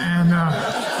 $10. And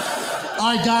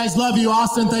all right, guys, love you.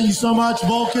 Austin, thank you so much.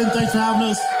 Vulcan, thanks for having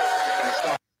us.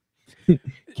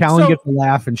 Callen gets a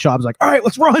laugh, and Schaub's like, "All right,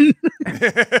 let's run."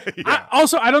 Yeah.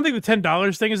 I don't think the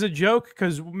 $10 thing is a joke,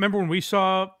 because remember when we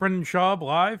saw Brendan Schaub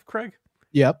live, Craig?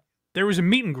 Yep. There was a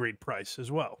meet and greet price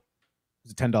as well.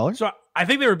 Is it $10? So I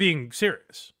think they were being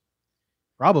serious.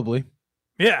 Probably.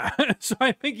 Yeah. So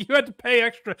I think you had to pay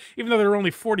extra, even though there were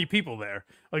only 40 people there.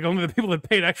 Like, only the people that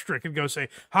paid extra could go say,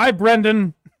 "Hi,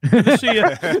 Brendan. Good to see you."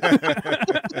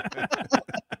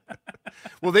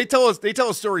 Well, they tell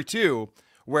a story too,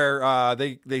 where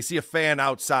they see a fan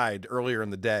outside earlier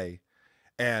in the day,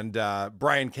 and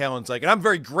Bryan Callen's like, "And I'm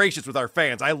very gracious with our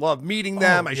fans. I love meeting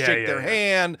them. I shake their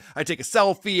hand. I take a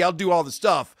selfie. I'll do all the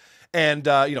stuff." And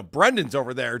Brendan's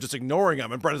over there just ignoring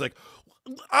him, and Brendan's like,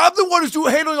 "I'm the one who's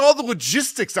handling all the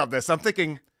logistics of this." I'm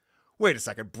thinking, wait a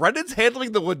second, Brendan's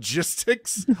handling the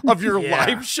logistics of your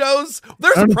live shows?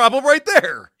 There's a problem right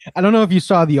there. I don't know if you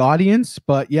saw the audience,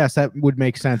 but yes, that would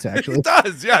make sense, actually. It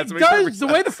does, yeah. It does. The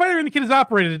way the Fighter and the Kid is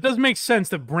operated, it does make sense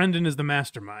that Brendan is the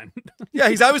mastermind. Yeah,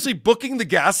 he's obviously booking the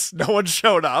guests. No one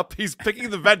showed up. He's picking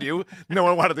the venue no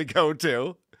one wanted to go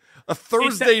to. A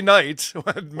Thursday night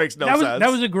makes no sense.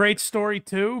 That was a great story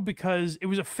too, because it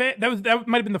was a fan. That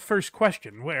might have been the first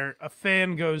question, where a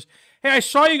fan goes, "Hey, I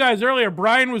saw you guys earlier.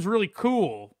 Bryan was really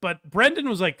cool, but Brendan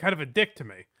was like kind of a dick to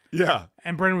me." Yeah,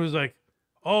 and Brendan was like,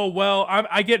 "Oh well,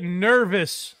 I get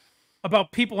nervous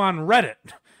about people on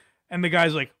Reddit," and the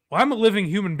guy's like, "Well, I'm a living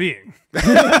human being."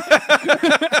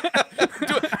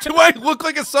 Do I look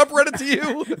like a subreddit to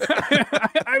you?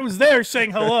 I was there saying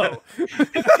hello.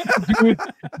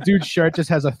 Dude's shirt just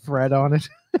has a thread on it.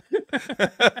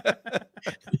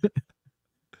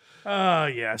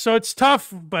 Yeah. So it's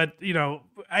tough, but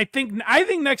I think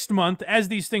next month, as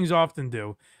these things often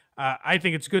do, I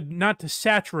think it's good not to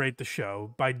saturate the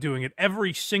show by doing it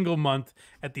every single month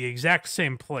at the exact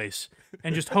same place,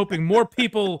 and just hoping more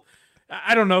people,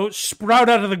 I don't know, sprout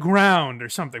out of the ground or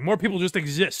something. More people just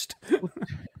exist.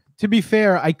 To be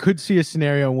fair, I could see a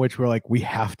scenario in which we're like, we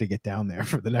have to get down there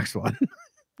for the next one.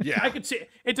 Yeah, I could see.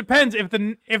 It depends if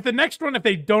the next one, if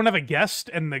they don't have a guest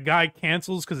and the guy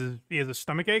cancels because he has a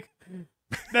stomach ache,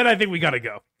 then I think we got to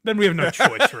go. Then we have no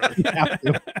choice, really.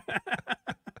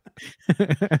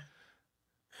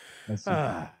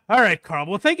 All right, Karl.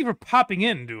 Well, thank you for popping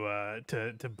in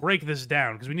to break this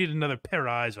down, because we need another pair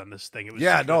of eyes on this thing. It was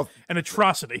an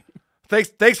atrocity.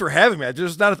 Thanks for having me.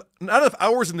 There's not enough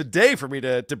hours in the day for me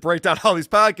to break down all these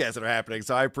podcasts that are happening,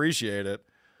 so I appreciate it.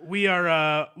 We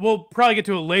are, we'll probably get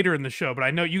to it later in the show, but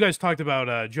I know you guys talked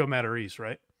about Joe Matarese,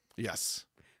 right? Yes.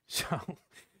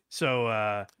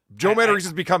 So Joe Matarese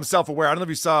has become self-aware. I don't know if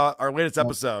you saw our latest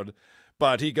episode,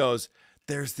 but he goes,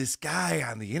 there's this guy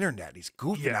on the internet. He's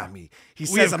goofing on me. He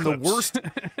says I'm the worst.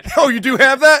 Oh, you do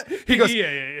have that? He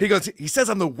goes, he says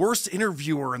I'm the worst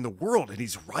interviewer in the world, and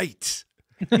he's right.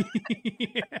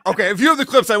 Okay, if you have the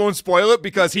clips, I won't spoil it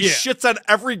because he shits on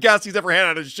every guest he's ever had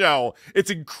on his show.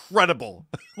 It's incredible.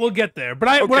 We'll get there.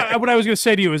 But what I was going to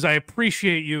say to you is I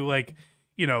appreciate you, like,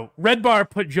 you know, Red Bar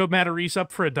put Joe Matarese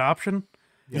up for adoption.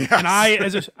 Yes. And I,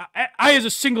 as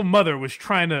a single mother, was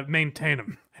trying to maintain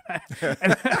him.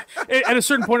 And at a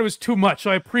certain point, it was too much. So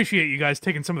I appreciate you guys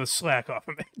taking some of the slack off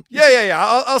of me.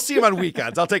 Yeah. I'll see him on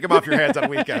weekends. I'll take him off your hands on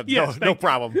weekends. Yes, no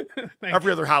problem.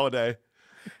 Every other holiday.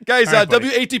 Guys, right,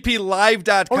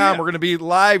 WATPlive.com. We're going to be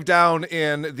live down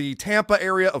in the Tampa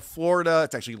area of Florida.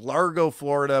 It's actually Largo,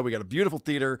 Florida. We got a beautiful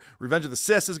theater. Revenge of the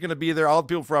Sis is going to be there. All the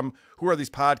people from Who Are These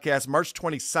Podcasts. March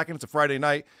 22nd. It's a Friday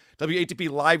night.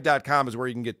 WATPlive.com is where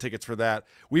you can get tickets for that.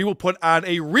 We will put on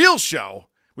a real show.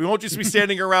 We won't just be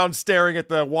standing around staring at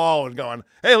the wall and going,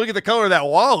 hey, look at the color of that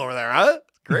wall over there, huh?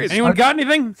 Crazy. Anyone got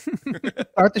anything?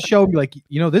 Start the show and be like,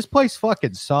 you know, this place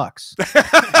fucking sucks.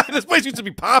 This place used to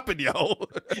be popping, yo.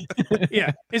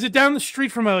 Yeah. Is it down the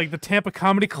street from like the Tampa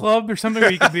Comedy Club or something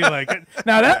where you could be like,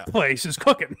 now that place is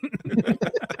cooking.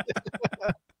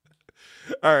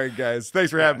 All right, guys. Thanks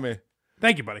for having me.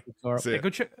 Thank you, buddy. Hey, go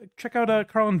check out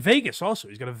Karl in Vegas also.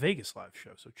 He's got a Vegas live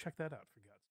show, so check that out.